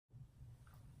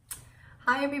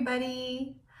Hi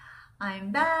everybody,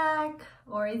 I'm back,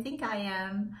 or I think I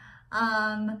am.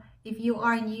 If you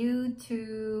are new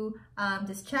to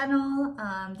this channel,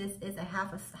 this is a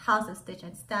House of Stitch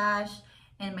and Stash,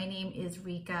 and my name is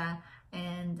Rika,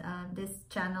 and this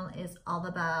channel is all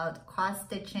about cross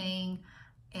stitching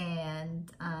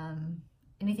and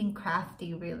anything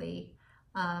crafty really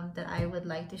that I would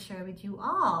like to share with you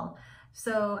all.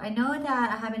 So I know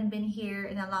that I haven't been here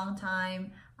in a long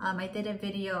time. I did a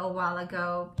video a while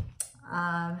ago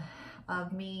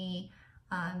of me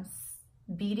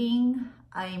beating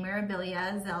a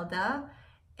Mirabilia Zelda,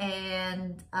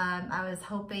 and I was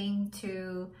hoping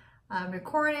to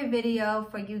record a video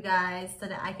for you guys so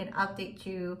that I can update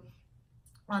you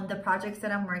on the projects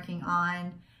that I'm working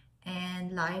on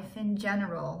and life in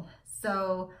general.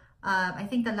 So I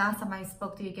think the last time I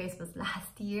spoke to you guys was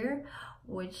last year,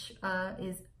 which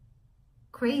is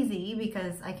crazy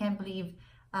because I can't believe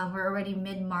we're already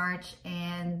mid-March,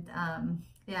 and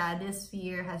yeah, this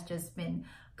year has just been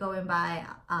going by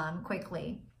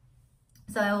quickly.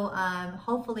 So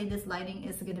hopefully this lighting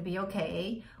is going to be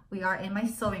okay. We are in my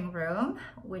sewing room,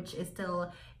 which is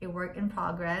still a work in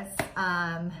progress,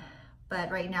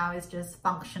 but right now it's just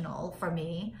functional for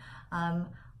me.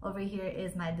 Over here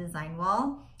is my design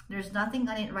wall. There's nothing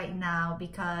on it right now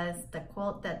because the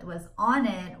quilt that was on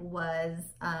it was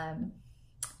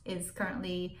is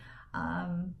currently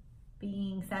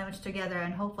being sandwiched together,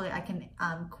 and hopefully I can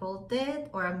quilt it,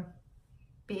 or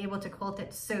be able to quilt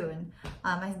it soon.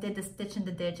 I did the stitch in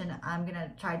the ditch, and I'm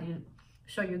gonna try to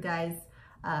show you guys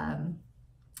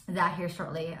that here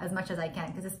shortly as much as I can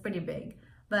because it's pretty big.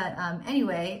 But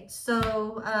anyway,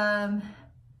 so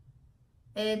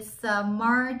it's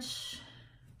March.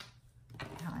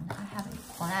 I have a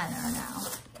planner now.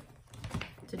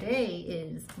 Today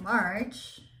is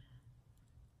March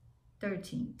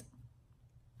 13th,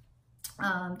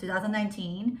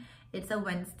 2019. It's a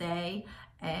Wednesday,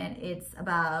 and it's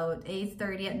about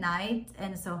 8:30 at night,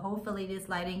 and so hopefully this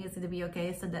lighting is going to be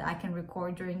okay so that I can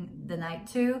record during the night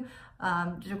too.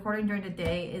 Recording during the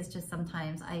day is just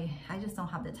sometimes I just don't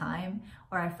have the time,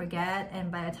 or I forget,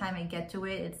 and by the time I get to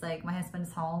it, it's like my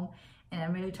husband's home, and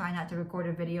I'm really trying not to record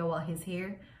a video while he's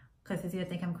here because he's gonna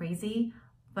think I'm crazy.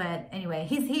 But anyway,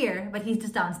 he's here, but he's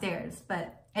just downstairs.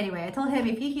 But anyway, I told him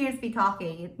if he hears me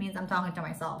talking, it means I'm talking to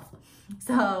myself.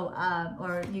 So,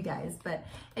 or you guys. But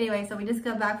anyway, so we just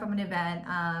got back from an event,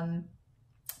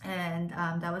 and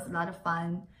that was a lot of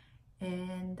fun.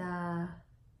 And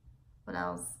what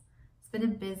else? It's been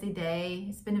a busy day.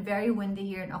 It's been very windy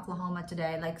here in Oklahoma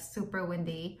today, like super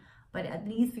windy, but at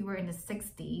least we were in the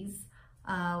 60s.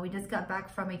 We just got back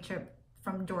from a trip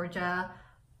from Georgia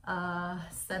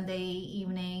Sunday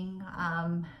evening.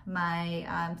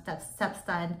 My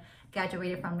stepson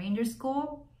graduated from Ranger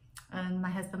School, and my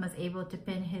husband was able to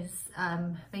pin his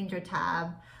Ranger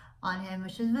tab on him,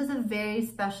 which was a very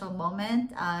special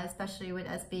moment, especially with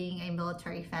us being a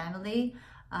military family.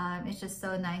 It's just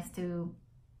so nice to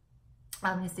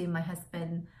see my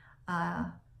husband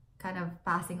kind of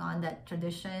passing on that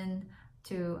tradition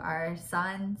to our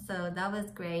son. So that was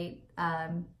great.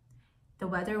 The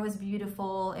weather was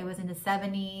beautiful. It was in the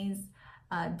 70s,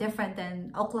 different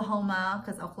than Oklahoma,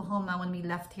 because Oklahoma, when we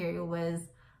left here, it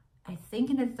was, I think,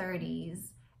 in the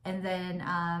 30s. And then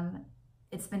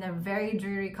it's been a very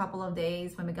dreary couple of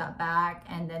days when we got back,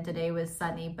 and then today was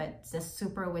sunny, but just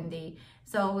super windy.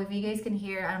 So if you guys can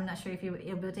hear, I'm not sure if you're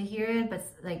able to hear it, but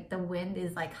like the wind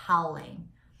is like howling.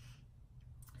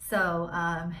 So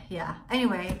yeah,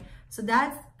 anyway, so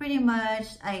that's pretty much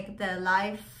like the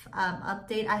life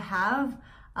update I have.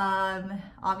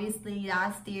 Obviously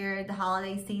last year, the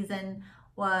holiday season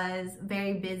was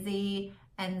very busy,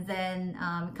 and then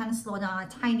kind of slowed down a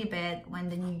tiny bit when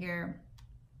the new year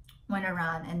went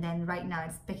around, and then right now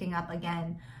it's picking up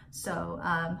again. So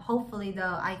hopefully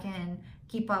though I can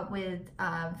keep up with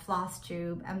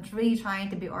Flosstube. I'm really trying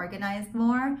to be organized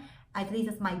more. At least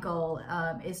that's my goal,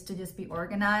 is to just be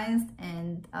organized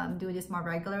and do this more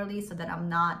regularly so that I'm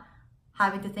not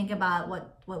having to think about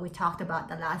what we talked about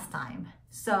the last time.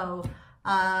 So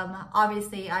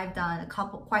obviously I've done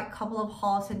quite a couple of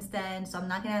hauls since then, so I'm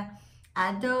not gonna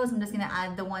add those. I'm just gonna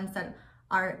add the ones that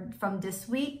are from this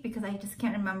week because I just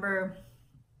can't remember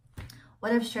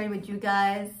what I've shared with you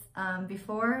guys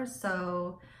before.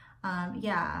 So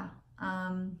yeah.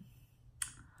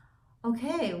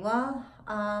 Okay, well,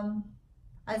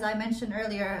 as I mentioned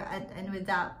earlier, and with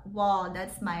that wall,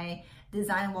 that's my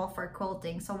design wall for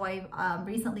quilting. So I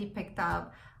recently picked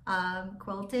up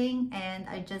quilting, and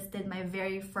I just did my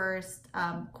very first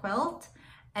quilt,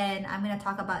 and I'm going to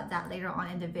talk about that later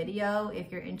on in the video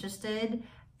if you're interested.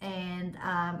 and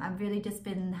I've really just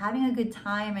been having a good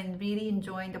time and really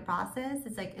enjoying the process.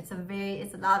 It's like it's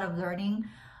a lot of learning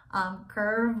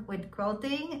curve with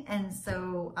quilting, and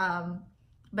so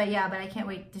but I can't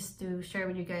wait just to share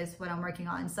with you guys what I'm working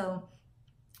on. So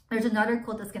there's another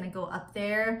quilt that's gonna go up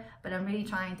there, but I'm really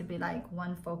trying to be like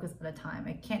one focus at a time.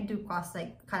 I can't do cross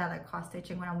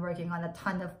stitching when I'm working on a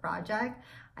ton of project.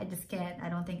 I just can't. I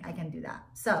don't think I can do that.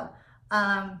 So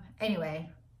anyway,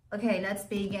 okay, let's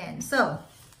begin. So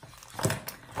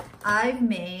I've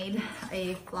made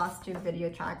a Flosstube video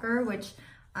tracker, which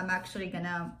I'm actually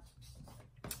gonna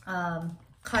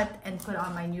cut and put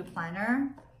on my new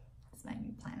planner. It's my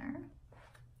new planner,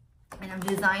 and I'm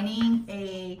designing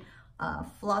a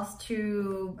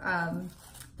Flosstube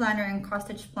planner and cross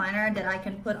stitch planner that I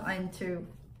can put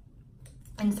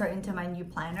insert into my new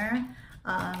planner.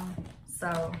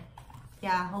 So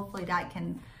yeah, hopefully that's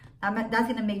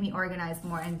gonna make me organize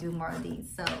more and do more of these.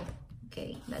 So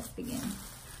okay, let's begin.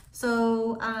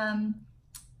 So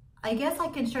I guess I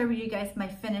can share with you guys my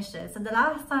finishes. So the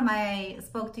last time I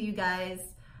spoke to you guys,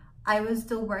 I was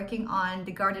still working on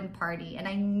the garden party, and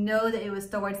I know that it was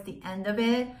towards the end of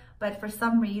it, but for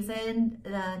some reason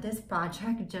this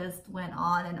project just went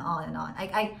on and on and on.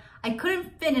 I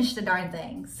couldn't finish the darn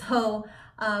thing. So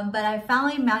but I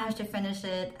finally managed to finish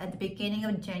it at the beginning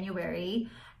of January,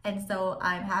 and so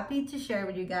I'm happy to share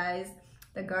with you guys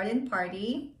the garden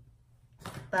party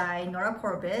by Nora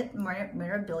Corbett,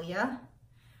 Mirabilia,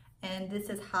 and this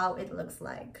is how it looks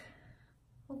like.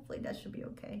 Hopefully that should be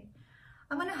okay.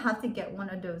 I'm gonna have to get one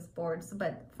of those boards,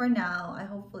 but for now,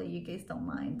 hopefully you guys don't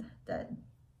mind that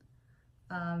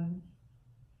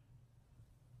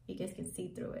you guys can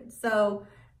see through it. So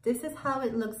this is how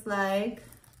it looks like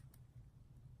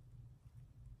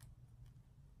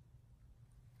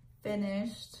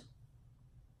finished.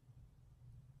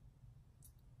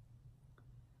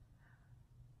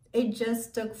 It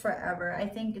just took forever. I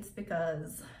think it's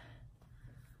because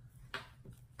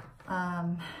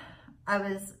I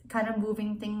was kind of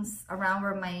moving things around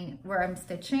where I'm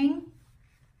stitching,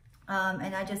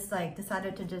 and I just like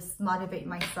decided to just motivate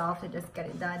myself to just get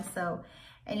it done. So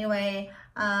anyway,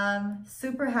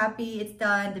 super happy it's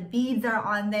done. The beads are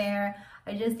on there.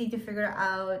 I just need to figure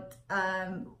out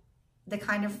the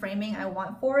kind of framing I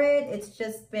want for it. It's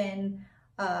just been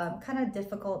kind of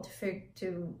difficult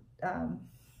to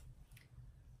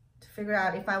figure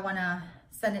out if I want to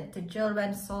send it to Jill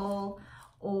Rensol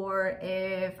or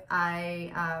if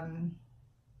I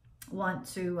want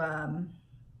to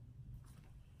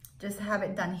just have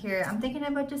it done here. I'm thinking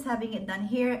about just having it done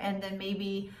here, and then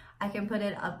maybe I can put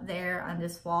it up there on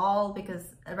this wall,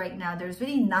 because right now there's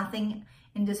really nothing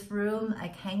in this room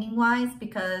like hanging wise,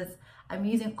 because I'm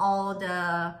using all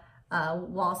the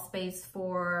wall space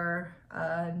for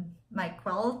my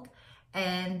quilt.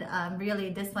 And really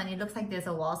this one, it looks like there's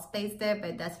a wall space there,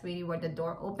 but that's really where the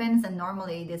door opens, and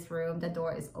normally this room the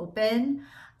door is open.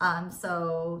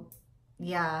 So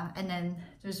yeah, and then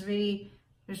there's really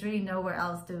nowhere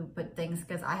else to put things,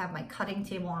 because I have my cutting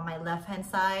table on my left hand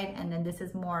side, and then this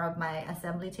is more of my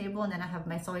assembly table, and then I have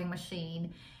my sewing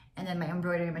machine and then my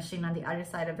embroidery machine on the other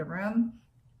side of the room.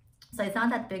 So it's not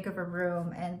that big of a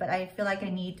room, but I feel like I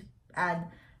need to add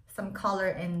some color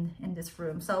in this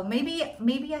room. So maybe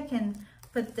I can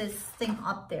put this thing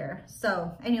up there.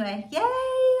 So anyway, yay!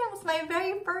 That's my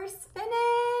very first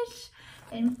finish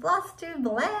in Flosstube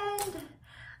blend.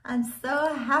 I'm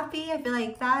so happy. I feel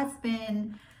like that's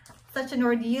been such an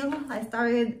ordeal. I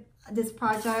started this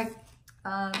project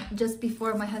just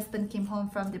before my husband came home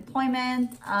from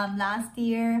deployment last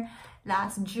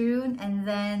June, and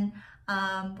then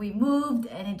we moved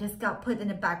and it just got put in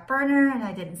the back burner, and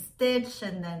I didn't stitch,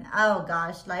 and then oh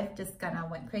gosh, life just kind of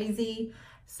went crazy.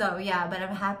 So yeah, but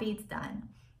I'm happy it's done.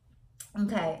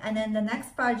 Okay, and then the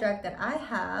next project that I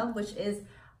have, which is,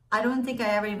 I don't think I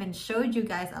ever even showed you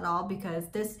guys at all, because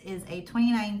this is a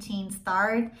 2019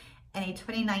 start and a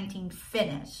 2019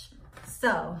 finish.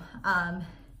 So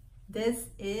this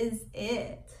is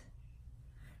it.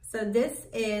 So this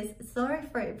is, sorry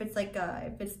for if it's like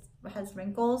if it has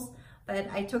wrinkles, but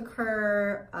I took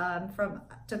her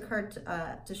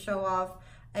to show off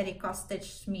at a cross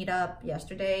stitch meetup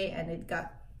yesterday, and it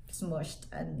got smushed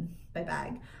in my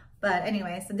bag. But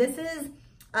anyway, so this is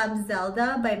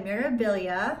Zelda by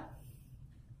Mirabilia.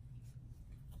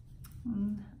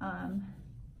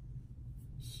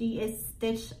 She is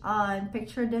stitched on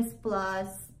Picture This Plus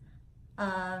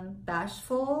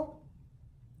Bashful,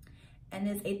 and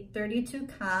it's a 32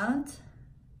 count.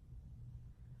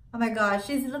 Oh my gosh,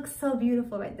 she looks so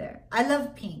beautiful right there. I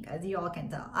love pink, as you all can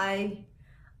tell. I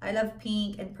love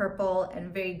pink and purple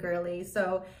and very girly.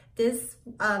 So This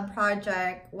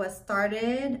project was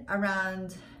started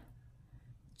around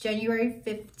January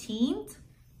 15th.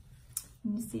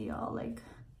 You see all like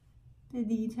the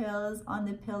details on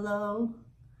the pillow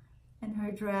and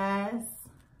her dress.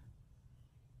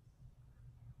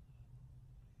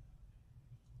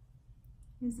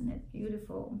 Isn't it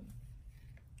beautiful?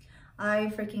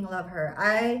 I freaking love her.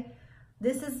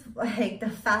 This is like the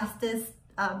fastest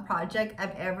project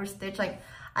I've ever stitched. Like,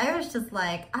 I was just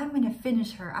like, I'm gonna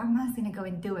finish her. I'm not gonna go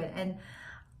and do it. And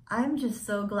I'm just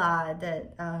so glad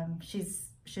that she's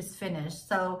finished.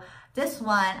 So this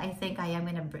one, I think I am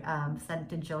gonna send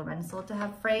to Jill Rensel to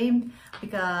have framed,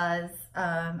 because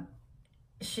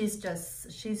she's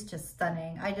just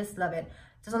stunning. I just love it.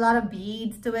 There's a lot of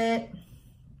beads to it,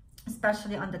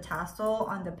 especially on the tassel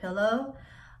on the pillow.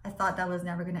 I thought that was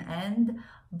never gonna end,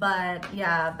 but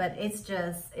yeah, but it's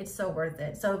so worth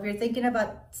it. So if you're thinking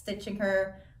about stitching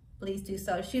her, please do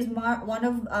so. She's one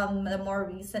of the more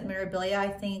recent Mirabilia. I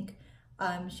think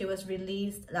she was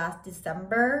released last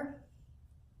December.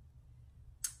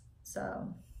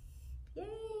 So yay,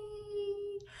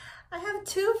 I have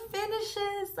 2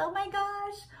 finishes. Oh my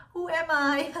gosh, who am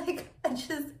I? Like,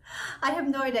 I have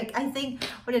no idea. I think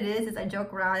what it is I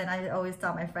joke around and I always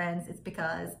tell my friends it's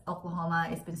because Oklahoma,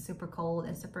 it's been super cold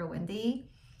and super windy,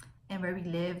 and where we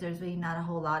live there's really not a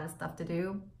whole lot of stuff to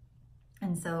do.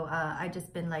 And so I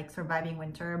just been like surviving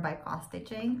winter by cross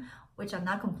stitching, which I'm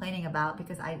not complaining about,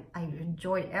 because I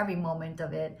enjoyed every moment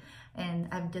of it, and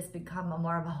I've just become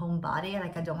more of a homebody.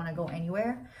 Like, I don't want to go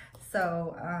anywhere.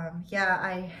 So yeah,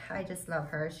 I just love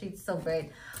her. She's so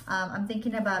great. I'm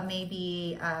thinking about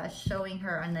maybe showing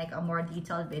her on like a more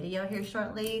detailed video here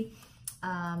shortly,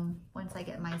 once I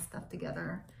get my stuff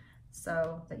together,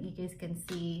 so that you guys can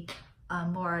see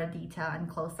more detail and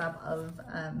close-up of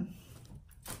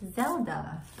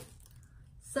Zelda.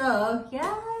 So yay,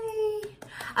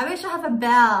 I wish I have a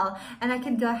bell and I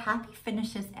can go happy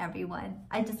finishes everyone.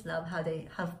 I just love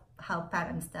how Pat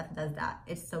and Steph does that.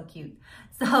 It's so cute.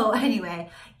 So anyway,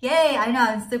 yay, I know,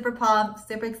 I'm super pumped,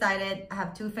 super excited. I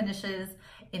have 2 finishes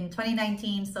in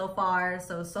 2019 so far.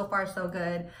 So far so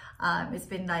good. It's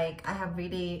been like, I have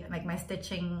really, like, my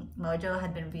stitching mojo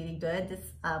had been really good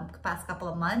this past couple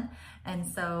of months. And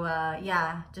so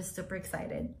yeah, just super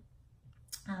excited.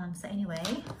 So anyway,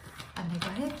 I'm gonna go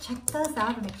ahead and check those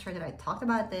out and make sure that I talked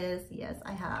about this. Yes,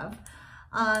 I have.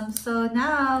 So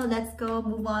now let's go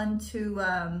move on to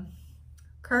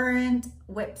current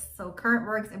whips. So current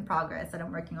works in progress that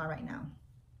I'm working on right now.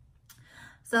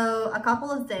 So a couple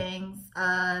of things.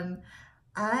 I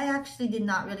actually did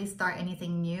not really start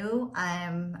anything new.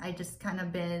 I just kind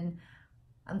of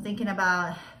I'm thinking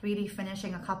about really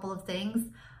finishing a couple of things.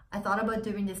 I thought about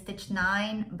doing the stitch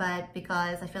 9, but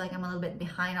because I feel like I'm a little bit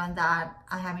behind on that,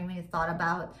 I haven't really thought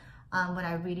about what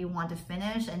I really want to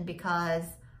finish. And because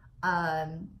I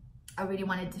really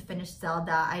wanted to finish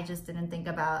Zelda, I just didn't think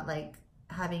about like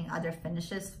having other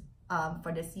finishes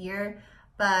for this year.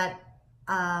 But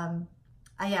yeah,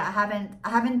 I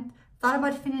haven't thought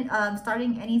about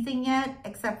starting anything yet,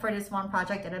 except for this one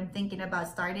project that I'm thinking about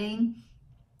starting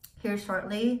here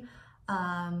shortly.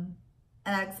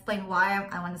 And I'll explain why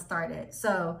I want to start it.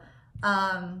 So,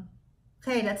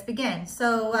 okay, let's begin.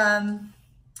 So,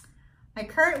 my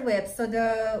current whip. So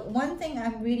the one thing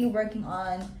I'm really working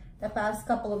on the past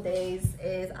couple of days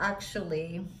is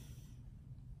actually,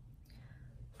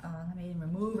 let me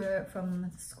remove it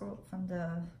from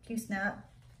the Q-snap.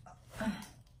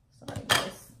 Sorry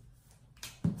guys.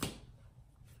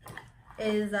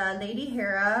 Is Lady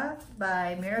Hera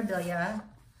by Mirabilia.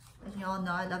 As you all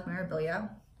know, I love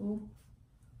Mirabilia. Ooh.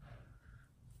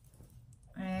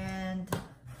 And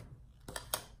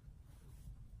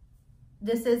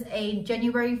this is a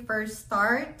January 1st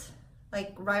start,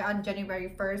 like right on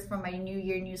January 1st for my new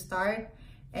year, new start.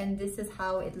 And this is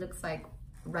how it looks like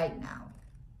right now.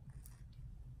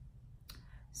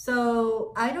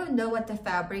 So I don't know what the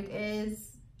fabric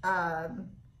is. I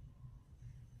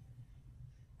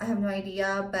have no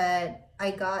idea, but I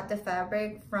got the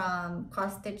fabric from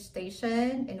Cross Stitch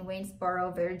Station in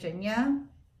Waynesboro, Virginia.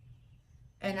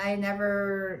 And I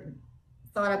never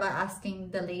thought about asking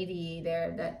the lady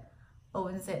there that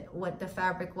owns it what the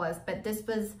fabric was, but this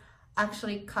was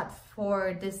actually cut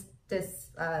for this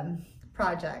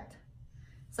project.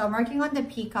 So I'm working on the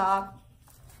peacock.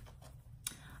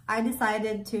 I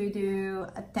decided to do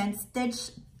a 10th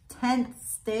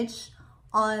stitch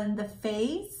on the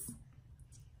face,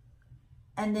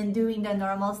 and then doing the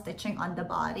normal stitching on the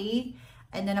body,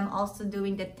 and then I'm also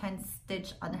doing the 10th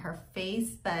stitch on her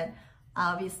face, but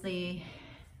obviously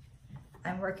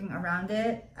I'm working around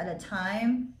it at a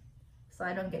time so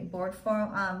I don't get bored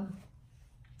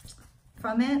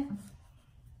from it.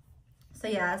 So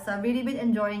yeah, so I've really been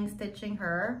enjoying stitching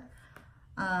her.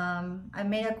 I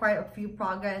made quite a few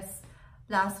progress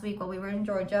last week while we were in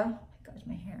Georgia. Oh my gosh,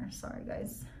 my hair, sorry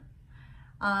guys.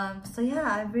 So yeah,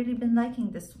 I've really been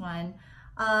liking this one.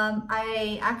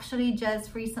 I actually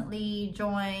just recently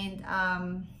joined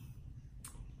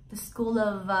the School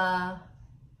of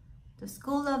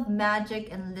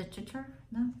Magic and Literature.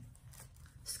 No,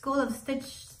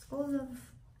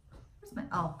 where's my,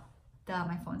 oh, duh,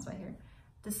 my phone's right here.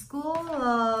 The School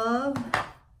of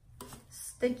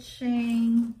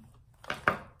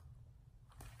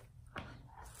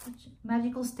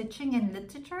Magical Stitching and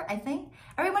Literature, I think.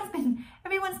 Everyone's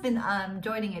been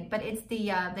joining it, but it's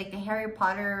the like the Harry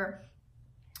Potter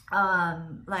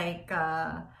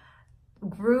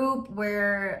group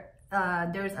where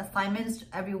there's assignments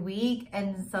every week,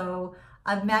 and so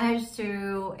I've managed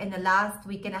to, in the last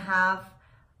week and a half,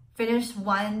 finish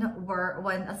one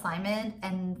assignment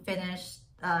and finish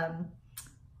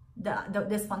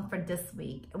this one for this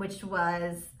week, which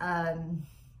was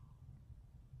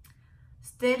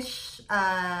stitch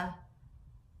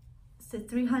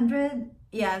 300,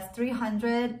 yes,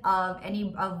 300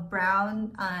 of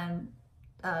brown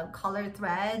colored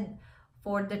thread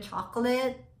for the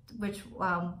chocolate, which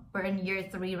we're in year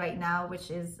 3 right now, which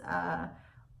is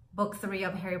book 3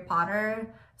 of Harry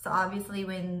Potter. So obviously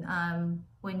when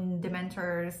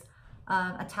Dementors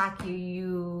attack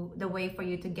you, the way for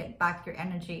you to get back your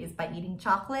energy is by eating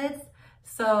chocolates.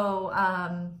 So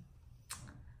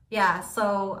yeah,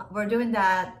 so we're doing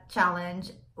that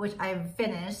challenge, which I've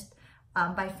finished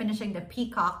by finishing the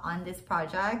peacock on this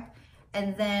project.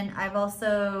 And then I've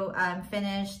also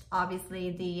finished,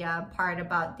 obviously, the part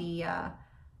about the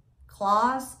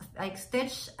claws, like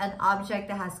stitch an object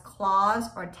that has claws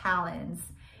or talons.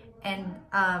 And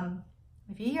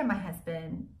if you hear my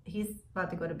husband, he's about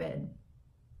to go to bed.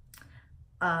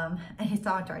 And he's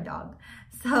talking to our dog.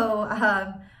 So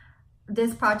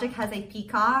this project has a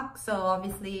peacock, so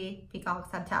obviously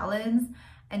peacocks have talons,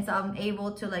 and so I'm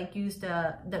able to like use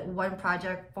the one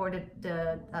project for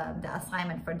the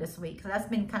assignment for this week. So that's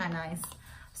been kind of nice.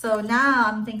 So now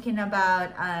I'm thinking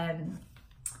about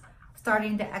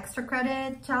starting the extra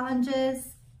credit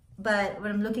challenges, but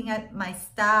when I'm looking at my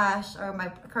stash or my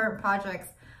current projects,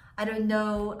 I don't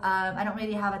know, I don't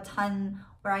really have a ton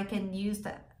where I can use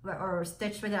that or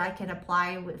stitch with it I can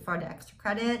apply for the extra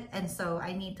credit, and so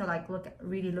I need to like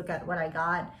really look at what I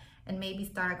got and maybe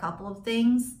start a couple of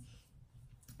things.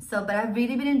 So but I've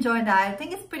really been enjoying that. I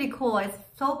think it's pretty cool. It's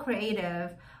so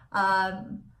creative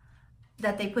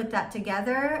that they put that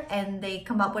together and they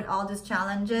come up with all these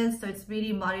challenges, so it's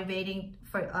really motivating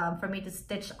for me to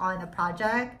stitch on a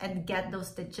project and get those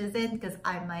stitches in, because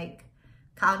I'm like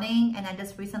counting, and I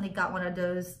just recently got one of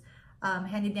those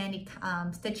handy dandy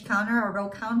stitch counter or row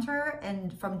counter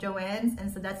and from Joann's,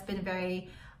 and so that's been very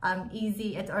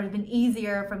easy. It's already been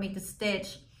easier for me to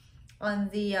stitch on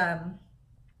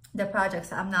the project,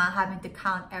 so I'm not having to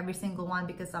count every single one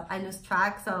because I lose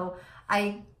track. So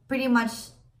I pretty much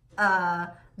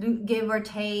give or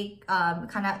take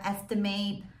kind of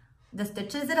estimate the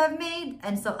stitches that I've made,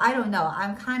 and so I don't know,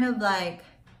 I'm kind of like,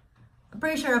 I'm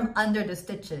pretty sure I'm under the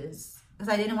stitches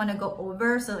because I didn't want to go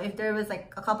over. So if there was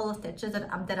like a couple of stitches that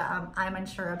I'm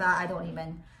unsure about, I don't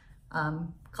even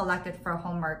collect it for a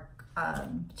homework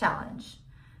challenge.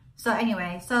 So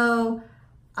anyway, so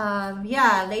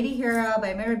yeah, Lady Hera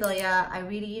by Mirabilia, I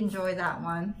really enjoy that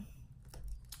one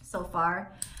so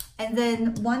far. And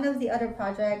then one of the other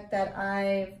projects that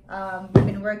I've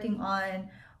been working on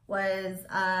was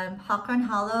Hakon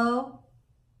Hollow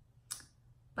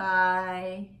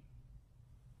by,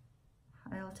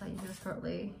 I'll tell you here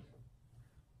shortly.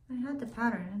 I had the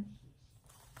pattern.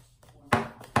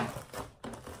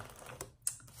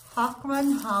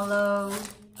 Hakon Hollow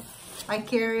by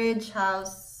Carriage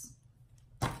House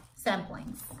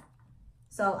Samplings.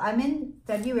 So I'm in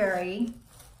February,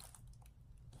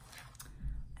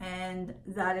 and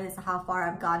that is how far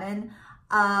I've gotten.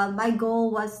 My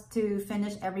goal was to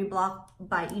finish every block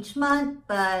by each month,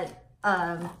 but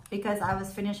because I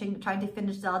was trying to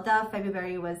finish Zelda,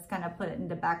 February was kind of put in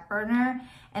the back burner,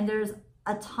 and there's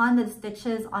a ton of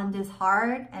stitches on this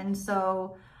heart, and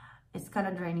so it's kind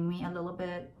of draining me a little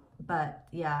bit. But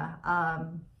yeah,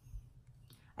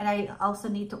 and I also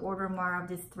need to order more of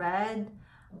this thread,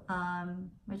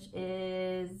 which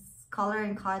is Color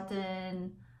and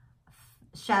Cotton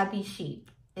Shabby Chic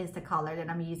is the color that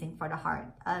I'm using for the heart.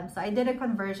 So I did a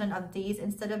conversion of these.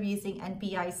 Instead of using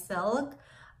NPI silk,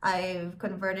 I've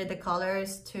converted the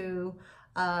colors to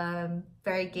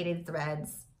variegated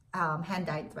threads,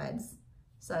 hand-dyed threads.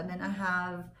 So then I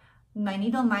have my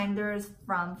needle minders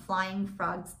from Flying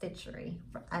Frog Stitchery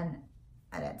and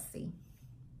at Etsy.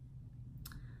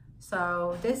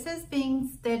 So this is being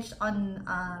stitched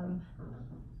on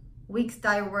Weeks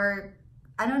dye work.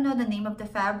 I don't know the name of the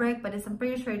fabric, but I'm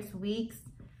pretty sure it's Weeks.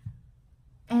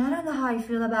 And I don't know how I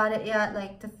feel about it yet.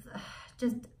 Like,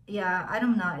 yeah, I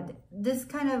don't know. This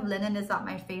kind of linen is not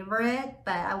my favorite,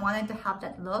 but I wanted to have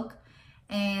that look.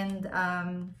 And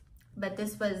but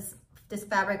this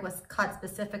fabric was cut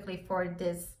specifically for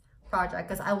this project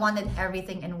because I wanted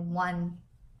everything in one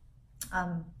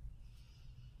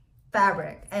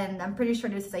fabric. And I'm pretty sure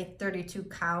this is a 32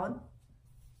 count.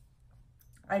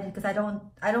 Because I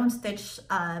don't stitch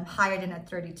higher than a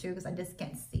 32 because I just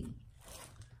can't see.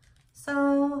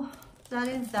 So that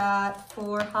is that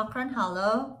for Hakra and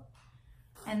Hollow.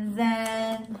 And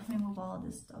then let me move all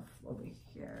this stuff over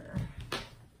here.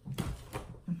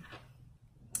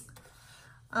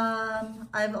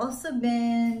 I've also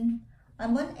been,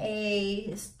 I'm on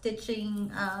a stitching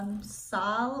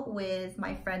sal with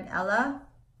my friend Ella.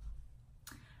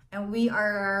 And we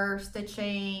are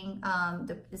stitching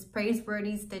this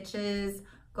Praiseworthy stitches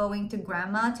going to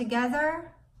Grandma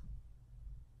together.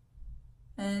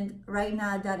 And right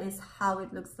now that is how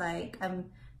it looks like.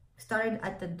 I'm started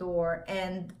at the door,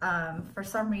 and for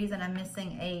some reason I'm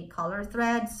missing a color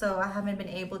thread, so I haven't been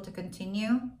able to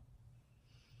continue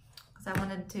because I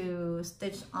wanted to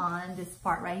stitch on this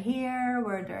part right here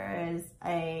where there is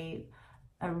a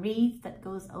wreath that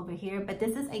goes over here. But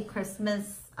this is a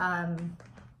Christmas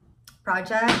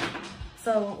project,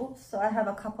 so I have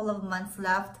a couple of months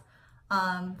left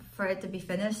for it to be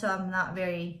finished, so I'm not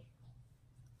very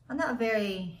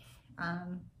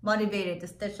motivated to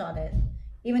stitch on it,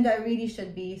 even though I really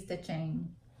should be stitching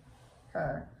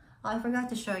her. Oh, I forgot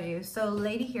to show you. So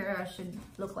Lady Hera should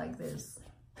look like this.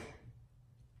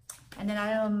 And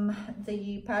then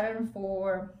the pattern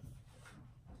for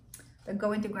the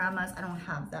Going to Grandma's, I don't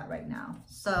have that right now.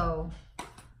 So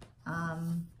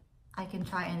I can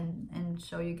try and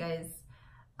show you guys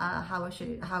how it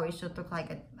should look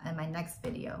like in my next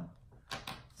video.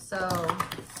 So,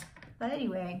 but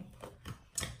anyway,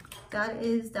 that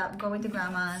is that Going to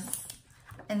Grandma's.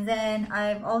 And then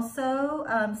I've also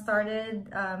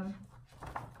started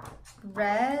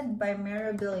Red by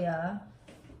Mirabilia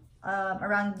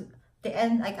around the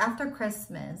end, like after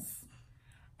Christmas.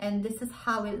 And this is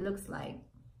how it looks like.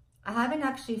 I haven't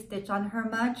actually stitched on her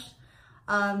much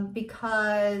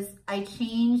because I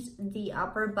changed the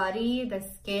upper body, the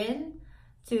skin,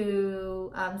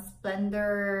 to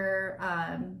Splendor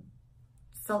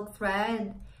silk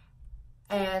thread.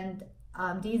 And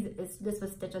this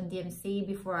was stitched on DMC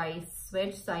before I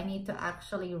switched, so I need to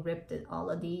actually rip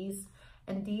all of these.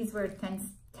 And these were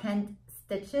 10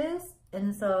 stitches,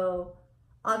 and so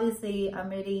obviously I'm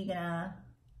really gonna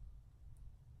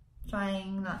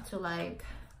trying not to, like,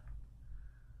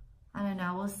 I don't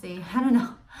know, we'll see. I don't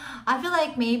know. I feel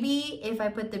like maybe if I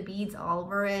put the beads all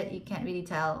over it, you can't really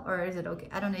tell, or is it okay?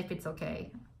 I don't know if it's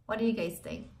okay. What do you guys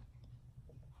think?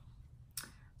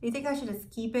 Do you think I should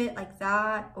just keep it like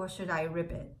that, or should I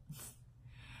rip it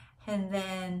and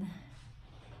then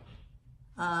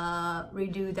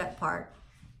redo that part?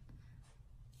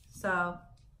 So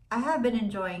I have been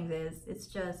enjoying this. It's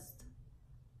just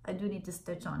I do need to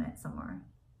stitch on it somewhere.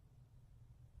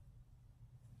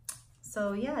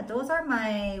 So yeah, those are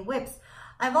my whips.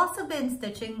 I've also been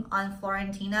stitching on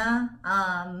Florentina.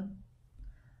 And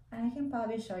I can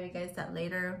probably show you guys that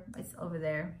later. It's over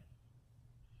there.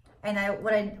 And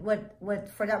what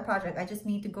for that project, I just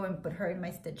need to go and put her in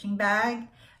my stitching bag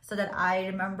so that I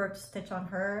remember to stitch on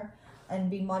her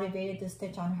and be motivated to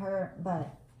stitch on her.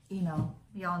 But you know,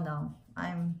 y'all know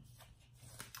I don't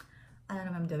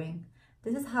know what I'm doing.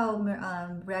 This is how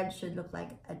red should look like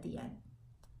at the end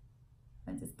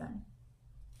when it's done.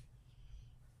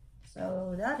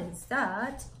 So that is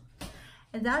that.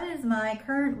 And that is my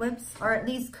current whips, or at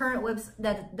least current whips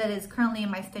that is currently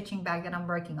in my stitching bag that I'm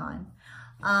working on.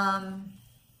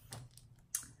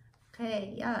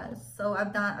 Okay, yeah, so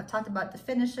I've talked about the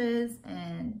finishes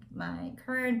and my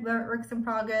current works in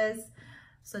progress.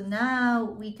 So now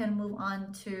we can move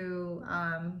on to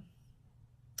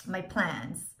my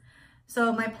plans.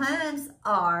 So my plans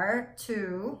are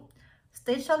to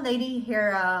stitch on Lady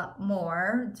Hera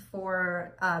more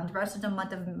for the rest of the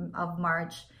month of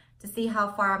March to see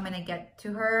how far I'm gonna get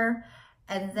to her.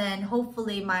 And then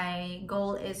hopefully my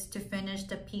goal is to finish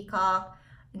the peacock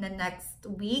in the next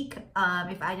week,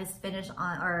 if I just finish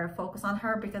on or focus on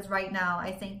her, because right now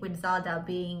I think with Zelda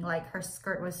being like, her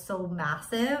skirt was so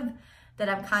massive that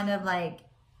I'm kind of like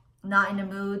not in the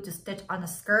mood to stitch on a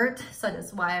skirt. So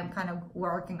that's why I'm kind of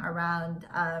working around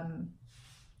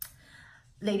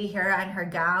Lady Hera and her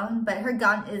gown, but her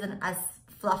gown isn't as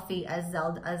fluffy as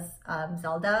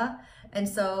Zelda. And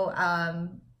so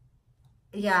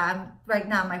yeah, right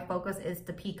now my focus is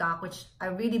the peacock, which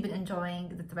I've really been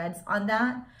enjoying the threads on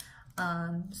that.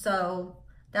 So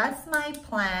that's my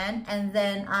plan. And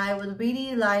then I would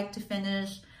really like to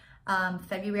finish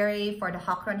February for the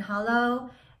Hakron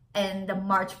Hollow and the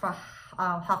March for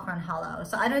Hakron Hollow.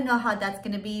 So I don't know how that's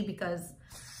gonna be because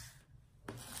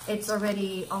it's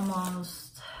already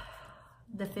almost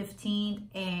the 15th,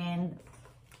 and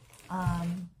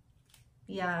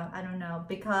yeah, I don't know,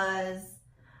 because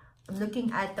I'm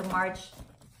looking at the March.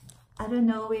 I don't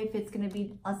know if it's gonna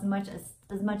be as much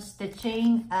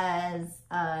stitching as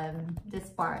this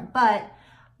part, but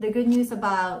the good news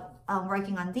about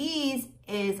working on these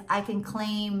is I can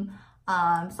claim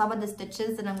some of the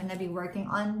stitches that I'm gonna be working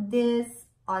on this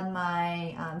on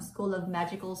my School of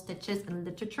Magical Stitches and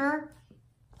Literature.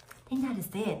 I think that is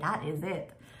it. That is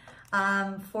it.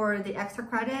 For the extra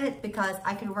credit, because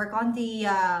I can work on the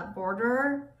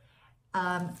border,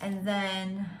 and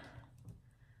then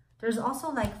there's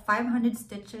also like 500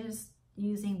 stitches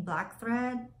using black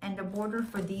thread, and the border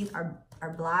for these are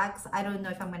blacks. I don't know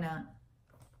if I'm gonna,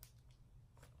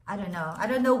 I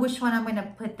don't know which one I'm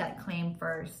gonna put that claim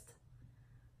first.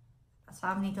 So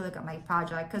I need to look at my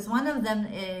project, because one of them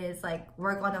is like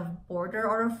work on a border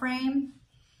or a frame,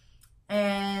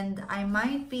 and I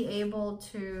might be able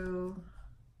to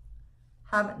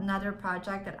have another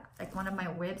project that like one of my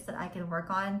whips that I can work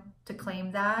on to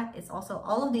claim that. It's also,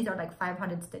 all of these are like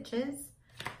 500 stitches.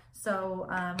 So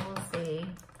we'll see.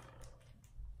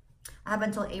 I have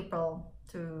until April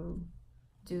to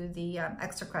do the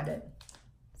extra credit.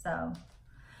 So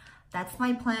that's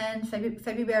my plan,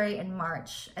 February and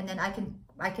March. And then I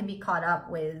can be caught up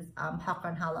with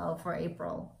Hakron Hollow for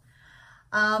April.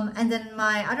 And then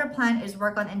my other plan is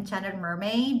work on Enchanted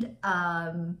Mermaid.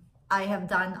 I have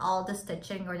done all the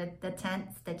stitching, or the 10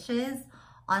 stitches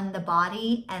on the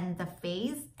body and the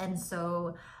face. And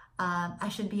so I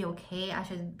should be okay. I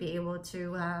should be able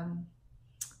to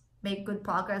make good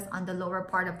progress on the lower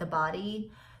part of the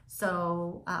body.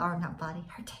 So, or not body,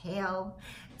 her tail.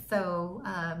 So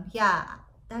yeah,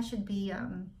 that should be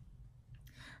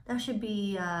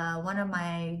one of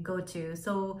my go-to.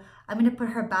 So I'm gonna put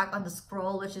her back on the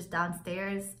scroll, which is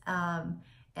downstairs, and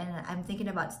I'm thinking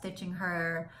about stitching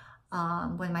her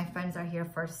when my friends are here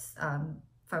for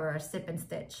a sip and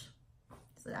stitch.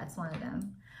 So that's one of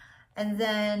them. And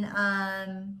then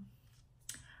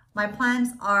my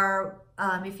plans are,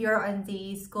 if you're on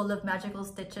the School of Magical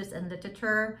Stitches and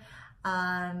Literature,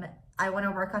 I want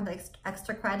to work on the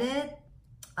extra credit.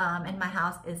 And my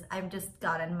house is, I've just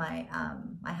gotten my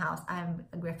my house. I'm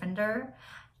a Gryffindor.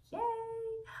 Yay,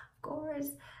 of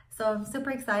course. So I'm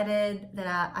super excited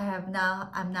that I'm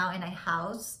now in a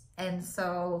house, and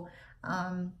so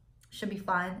should be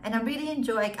fun. And I'm really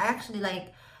enjoying, I actually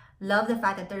like love the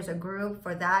fact that there's a group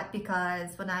for that,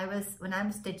 because when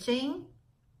I'm stitching,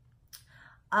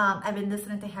 I've been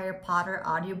listening to Harry Potter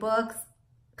audiobooks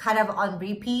kind of on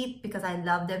repeat because I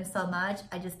love them so much.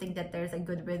 I just think that there's a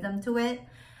good rhythm to it.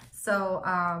 So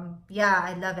yeah,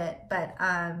 I love it. But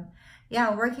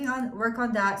yeah, work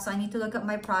on that. So I need to look at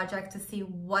my project to see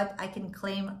what I can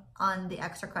claim on the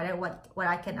extra credit, what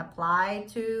I can apply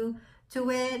to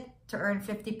it to earn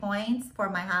 50 points for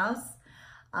my house.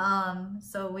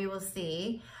 So we will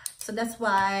see. So that's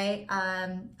why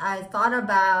I thought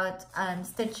about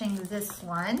stitching this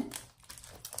one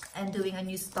and doing a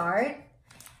new start.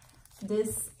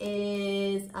 This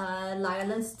is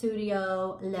Lila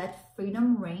Studio Let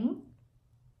Freedom Ring.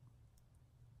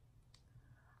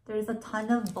 There's a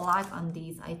ton of black on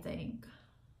these, I think.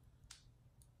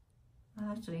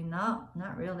 Actually, no,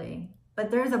 not really.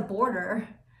 But there's a border.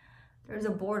 There's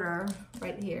a border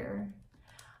right here.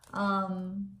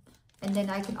 And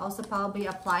then I can also probably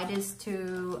apply this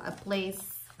to a place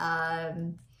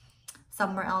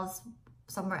somewhere else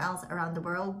around the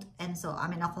world. And so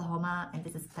I'm in Oklahoma and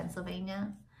this is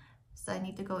Pennsylvania. So I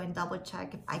need to go and double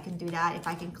check if I can do that, if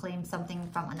I can claim something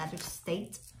from another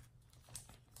state.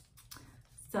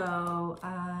 So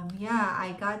yeah,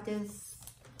 I got this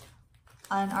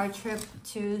on our trip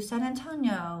to San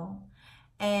Antonio.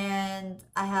 And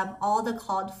I have all the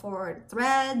called for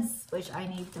threads, which I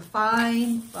need to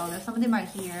find. Well, there's some of them right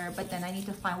here, but then I need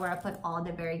to find where I put all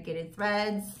the variegated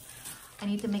threads. I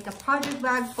need to make a project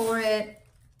bag for it.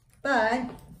 But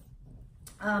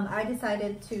I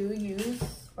decided to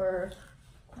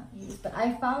but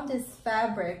I found this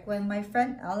fabric when my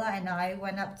friend Ella and I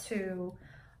went up to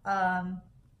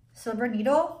Silver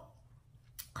Needle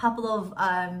a couple of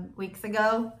weeks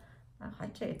ago.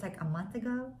 Actually, it's like a month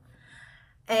ago.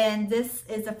 And this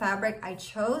is the fabric I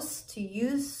chose to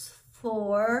use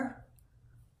for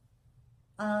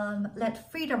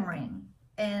Let Freedom Ring.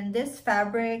 And this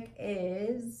fabric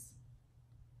is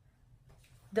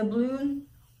doubloon.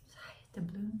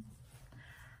 Doubloon.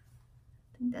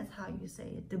 I think that's how you say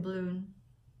it. Doubloon.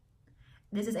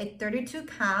 This is a 32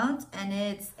 count, and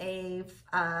it's a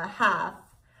half.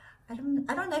 I don't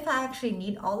know if I actually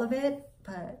need all of it,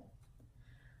 but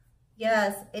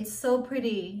yes, it's so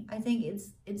pretty. I think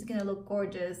it's gonna look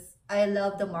gorgeous. I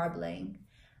love the marbling.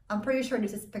 I'm pretty sure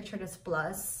this is pictured as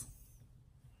plus.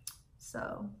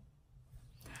 So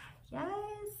yes,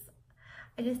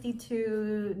 I just need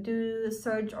to do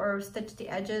serge or stitch the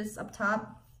edges up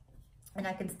top, and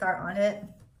I can start on it.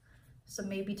 So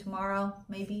maybe tomorrow,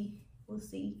 maybe, we'll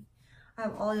see. I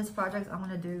have all these projects I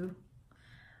want to do.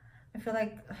 I feel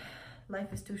like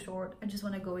life is too short. I just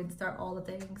want to go and start all the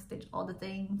things, stitch all the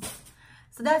things.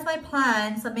 So that's my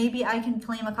plan. So maybe I can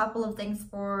claim a couple of things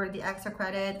for the extra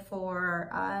credit for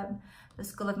the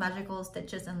School of Magical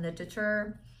Stitches and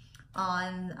Literature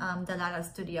on the Lala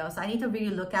Studio. So I need to really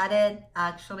look at it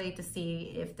actually to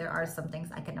see if there are some things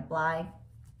I can apply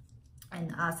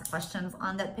and ask questions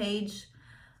on that page.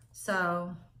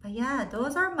 So, but yeah,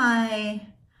 those are my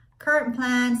current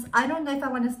plans. I don't know if I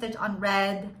want to stitch on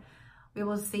red. We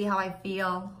will see how I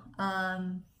feel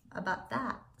about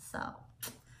that. So,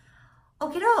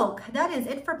 okie doke, that is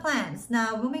it for plans.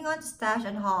 Now moving on to stash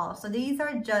and haul. So these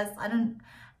are just,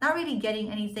 not really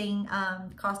getting anything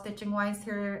cross stitching wise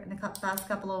here in the past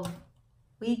couple of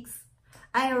weeks.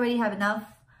 I already have enough.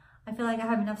 I feel like I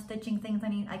have enough stitching things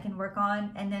I can work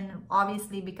on. And then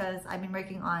obviously because I've been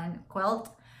working on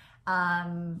quilt,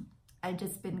 I've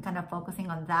just been kind of focusing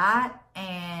on that.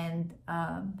 And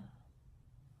oh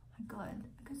my God,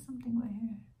 I got something right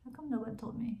here. How come no one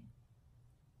told me?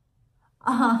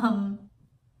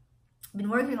 Been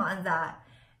working on that.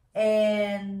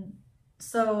 And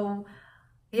so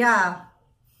yeah,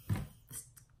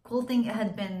 quilting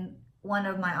had been one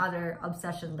of my other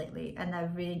obsessions lately, and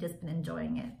I've really just been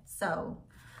enjoying it. So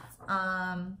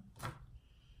I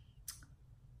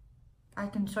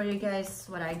can show you guys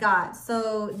what I got.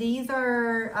 So these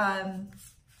are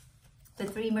the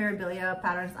 3 Mirabilia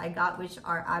patterns I got, which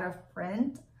are out of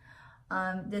print.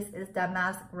 This is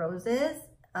Damask Roses.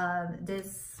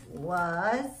 This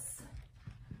was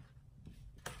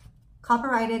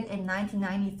copyrighted in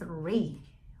 1993.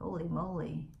 Holy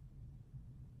moly.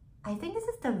 I think this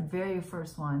is the very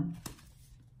first one.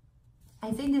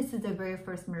 I think this is the very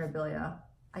first Mirabilia.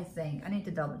 I think. I need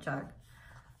to double check.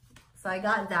 So I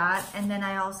got that. And then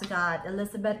I also got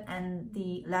Elizabeth and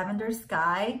the Lavender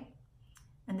Sky.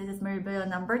 And this is Mirabilia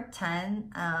number 10.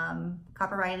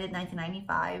 Copyrighted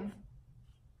 1995.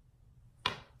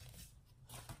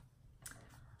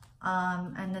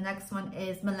 And the next one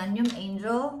is Millennium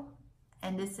Angel.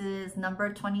 And this is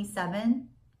number 27.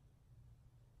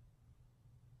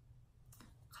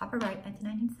 Copyright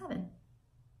 1997.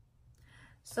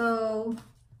 So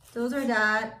those are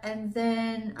that. And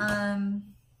then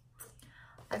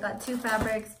I got 2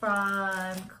 fabrics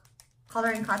from Color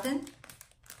and Cotton,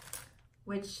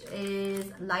 which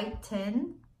is Light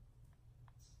Tin.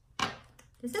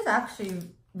 This is actually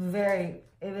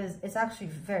it's actually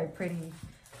very pretty.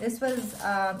 This was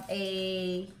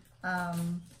a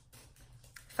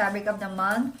fabric of the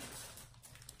month.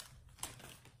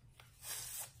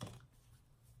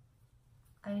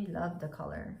 I love the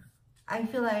color. I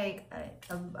feel like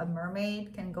a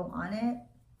mermaid can go on it.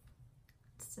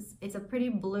 It's a pretty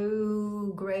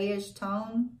blue grayish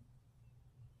tone.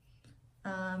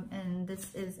 And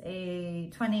this is a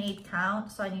 28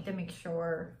 count, so I need to make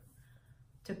sure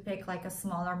to pick like a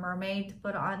smaller mermaid to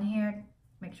put on here,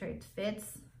 make sure it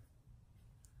fits.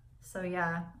 So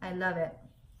yeah, I love it.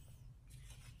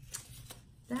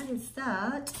 That is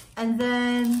that. And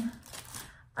then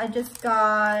I just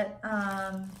got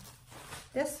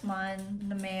this one in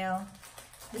the mail.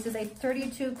 This is a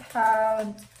 32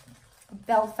 count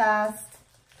Belfast,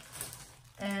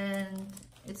 and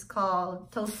it's called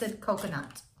Toasted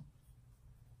Coconut.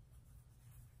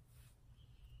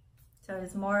 So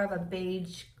it's more of a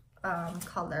beige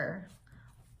color,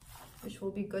 which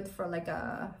will be good for like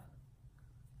a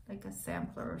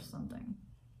sampler or something.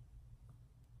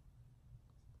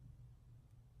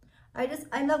 I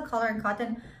love Color and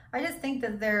Cotton. I just think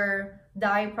that their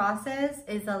dye process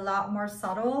is a lot more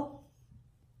subtle,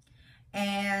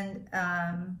 and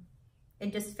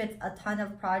it just fits a ton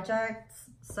of projects.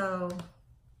 So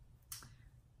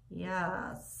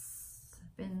yes,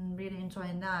 I've been really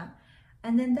enjoying that.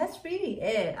 And then that's really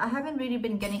it. I haven't really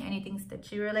been getting anything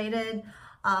stitchy related.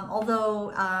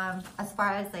 Although as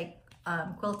far as like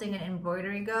quilting and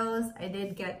embroidery goes, I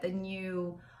did get the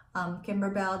new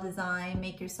Kimberbell design,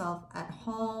 Make Yourself at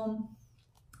Home,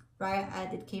 right?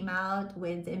 As it came out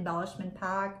with the embellishment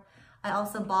pack. I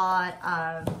also bought,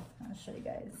 I'll show you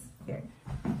guys here.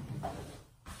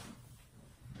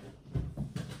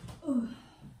 Ooh.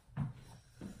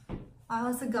 I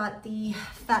also got the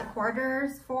fat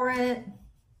quarters for it,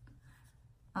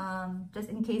 just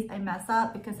in case I mess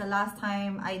up, because the last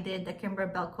time I did the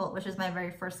Kimberbell quilt, which is my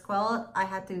very first quilt, I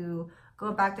had to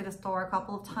go back to the store a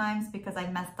couple of times because I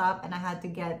messed up and I had to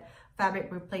get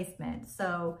fabric replacement.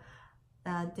 So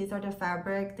these are the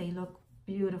fabric. They look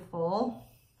beautiful.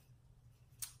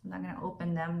 I'm not gonna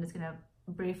open them. I'm just gonna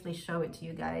briefly show it to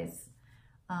you guys.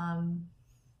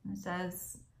 It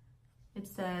says,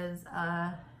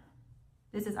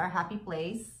 this is our happy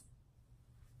place,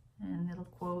 and little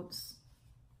quotes.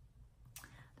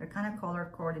 They're kind of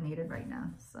color coordinated right now,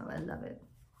 so I love it.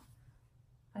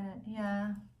 But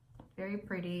yeah, very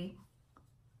pretty.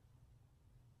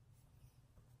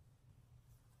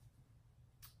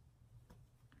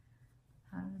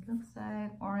 How it looks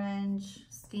like, orange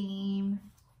scheme.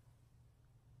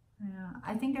 Yeah,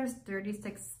 I think there's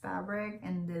 36 fabric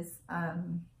in this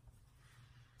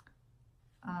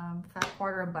fat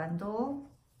quarter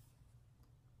bundle.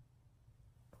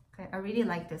 Okay, I really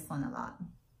like this one a lot.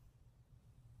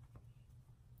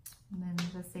 And then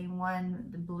the same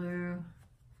one, the blue,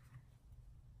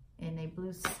 in a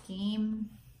blue scheme.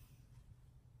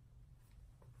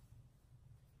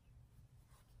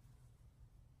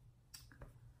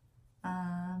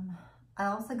 I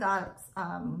also got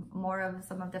more of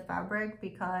some of the fabric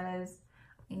because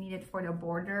I need it for the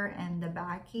border and the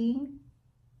backing.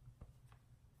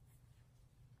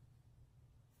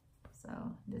 So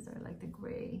these are like the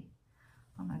gray.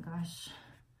 Oh my gosh.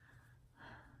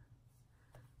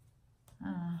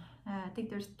 I think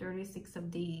there's 36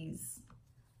 of these.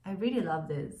 I really love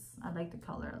this. I like the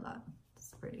color a lot.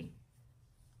 It's pretty.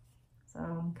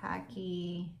 So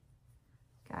khaki.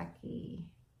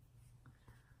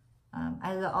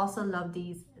 I also love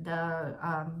these,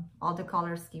 all the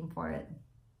color scheme for it.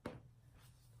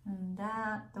 And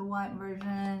that, the white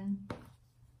version,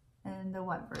 and the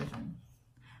white version.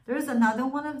 There's another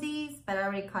one of these, but I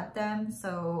already cut them.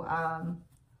 So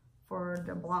for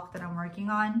the block that I'm working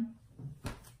on.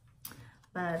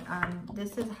 But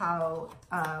this is how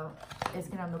it's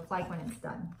gonna look like when it's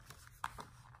done.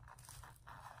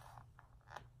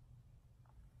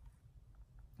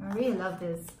 I really love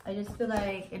this. I just feel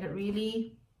like it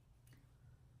really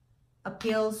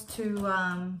appeals to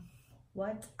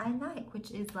what I like, which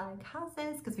is like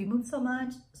houses, because we move so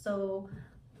much. So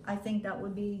I think that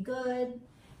would be good.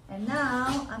 And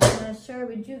now I'm gonna share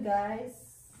with you guys,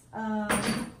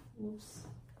 oops.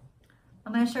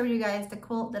 I'm gonna share with you guys the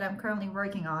quilt that I'm currently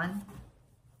working on.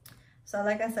 So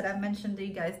like I said, I've mentioned to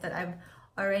you guys that I've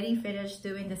already finished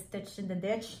doing the stitch in the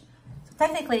ditch. So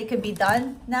technically it could be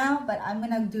done now, but I'm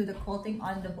gonna do the quilting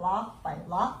on the block by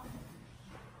block.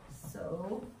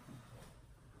 So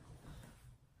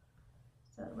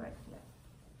right here.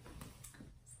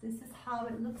 So this is how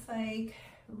it looks like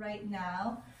right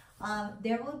now.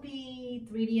 There will be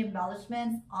 3D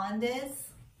embellishments on this.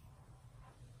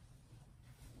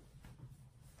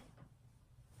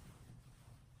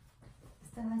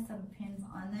 Still has some pins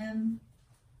on them.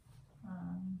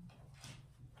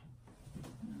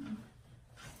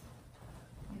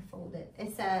 Let me fold it.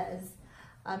 It says,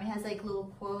 it has like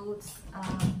little quotes.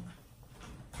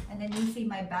 And then you see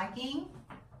my backing.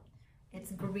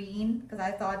 It's green because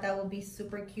I thought that would be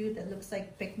super cute. It looks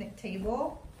like picnic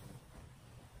table.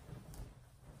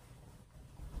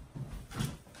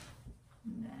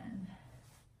 And then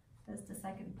that's the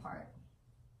second part.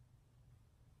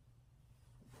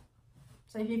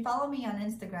 So if you follow me on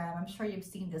Instagram, I'm sure you've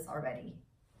seen this already.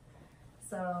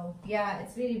 So yeah,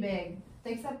 it's really big. It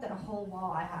takes up that whole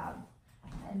wall I have.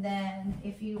 And then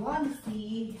if you want to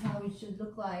see how it should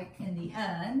look like in the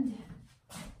end,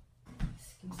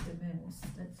 excuse the mess,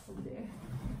 let's go there.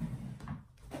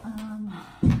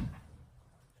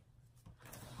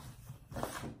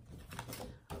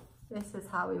 This is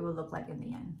how it will look like in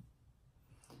the end.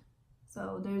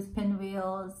 So there's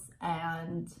pinwheels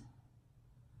and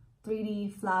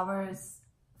 3D flowers,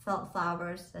 felt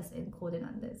flowers that's included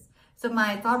on this. So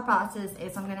my thought process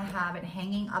is I'm gonna have it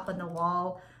hanging up on the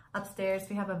wall upstairs.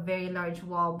 We have a very large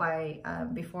wall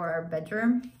before our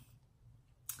bedroom.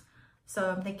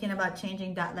 So I'm thinking about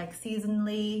changing that like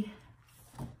seasonally.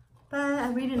 But I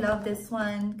really love this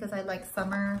one because I like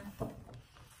summer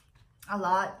a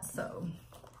lot. So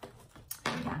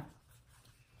yeah,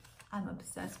 I'm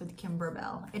obsessed with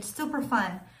Kimberbell. It's super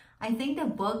fun. I think the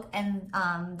book and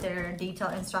their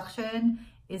detailed instruction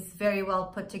is very well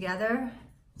put together.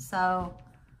 So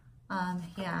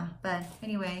yeah, but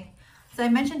anyway, so I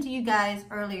mentioned to you guys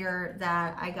earlier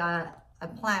that I got a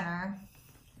planner.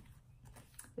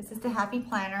 This is the Happy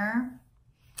Planner.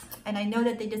 And I know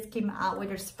that they just came out with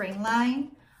their spring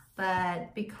line,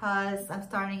 but because I'm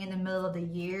starting in the middle of the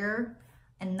year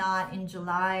and not in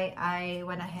July, I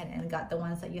went ahead and got the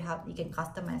ones that you can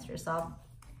customize yourself.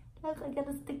 Look, I got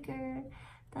a sticker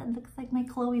that looks like my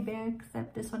Chloe bear,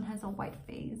 except this one has a white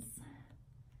face.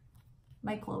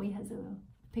 My Chloe has a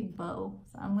pink bow,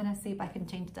 so I'm gonna see if I can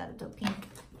change that to pink.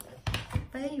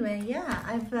 But anyway, yeah,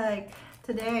 I've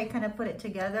today I kind of put it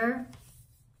together,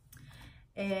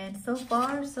 and so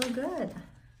far so good.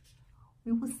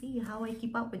 We will see how I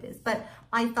keep up with this. But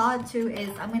my thought too is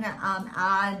I'm gonna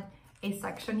add a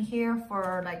section here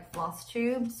for like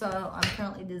Flosstube. So I'm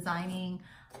currently designing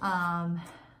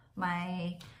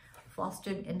my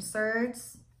Flosstube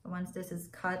inserts. Once this is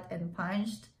cut and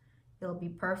punched, it'll be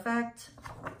perfect.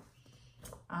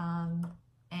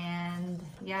 And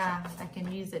yeah, I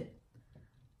can use it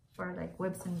for like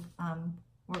whips and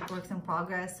works in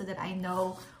progress, so that I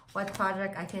know what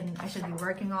project I should be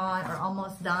working on or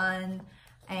almost done,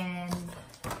 and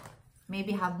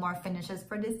maybe have more finishes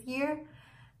for this year.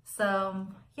 So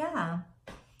yeah,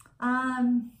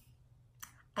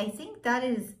 I think that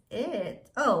is it.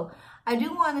 Oh, I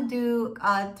do want to do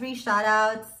 3 shout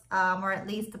outs, or at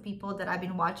least the people that I've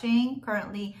been watching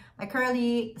currently. My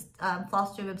currently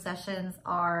Flosstube obsessions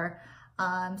are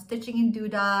Stitching and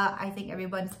Duda. I think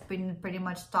everyone's been pretty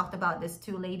much talked about these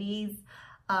 2 ladies.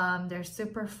 They're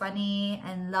super funny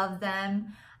and love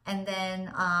them. And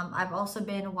then I've also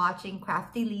been watching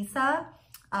Crafty Lisa.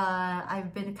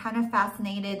 I've been kind of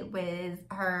fascinated with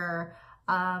her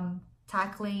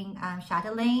tackling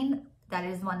chatelaine. That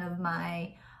is one of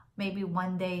my maybe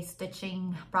one day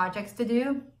stitching projects to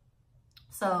do.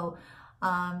 So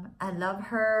I love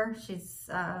her. She's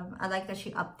I like that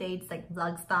she updates like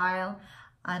vlog style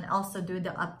and also do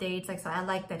the updates. Like, so I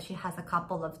like that she has a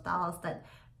couple of styles that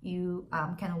you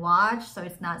can watch, so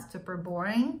it's not super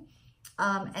boring.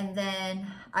 And then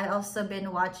I also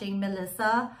been watching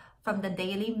Melissa from the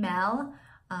Daily Mel.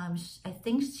 I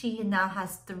think she now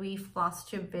has 3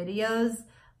 Flosstube videos,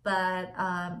 but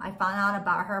I found out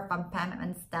about her from Pam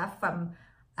and Steph from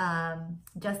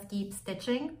Just Keep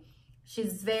Stitching.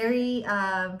 She's very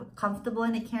comfortable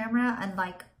in the camera,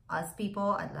 unlike us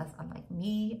people, unlike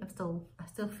me. I still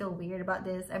feel weird about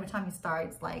this. Every time you start,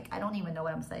 it's like I don't even know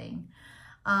what I'm saying.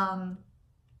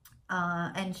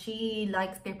 And she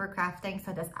likes paper crafting,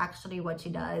 so that's actually what she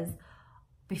does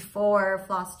before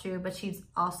Flosstube, but she's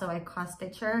also a cross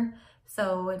stitcher,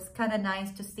 so it's kind of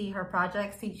nice to see her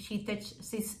projects. She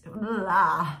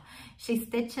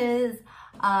stitches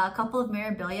a couple of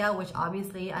Mirabilia, which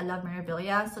obviously I love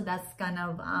Mirabilia, so that's kind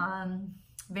of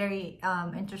very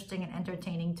interesting and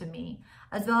entertaining to me,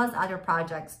 as well as other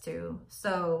projects too.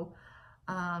 So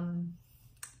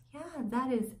yeah,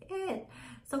 that is it.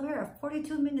 So we're at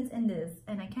 42 minutes in this,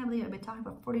 and I can't believe I've been talking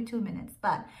for 42 minutes.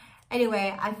 But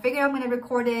anyway, I figured I'm going to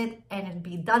record it and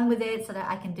be done with it so that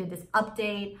I can do this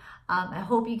update. I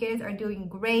hope you guys are doing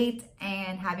great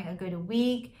and having a good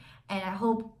week. And I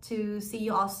hope to see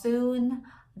you all soon,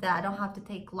 that I don't have to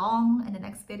take long in the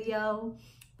next video.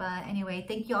 But anyway,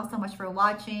 thank you all so much for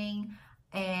watching.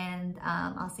 And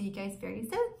I'll see you guys very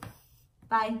soon.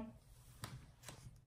 Bye.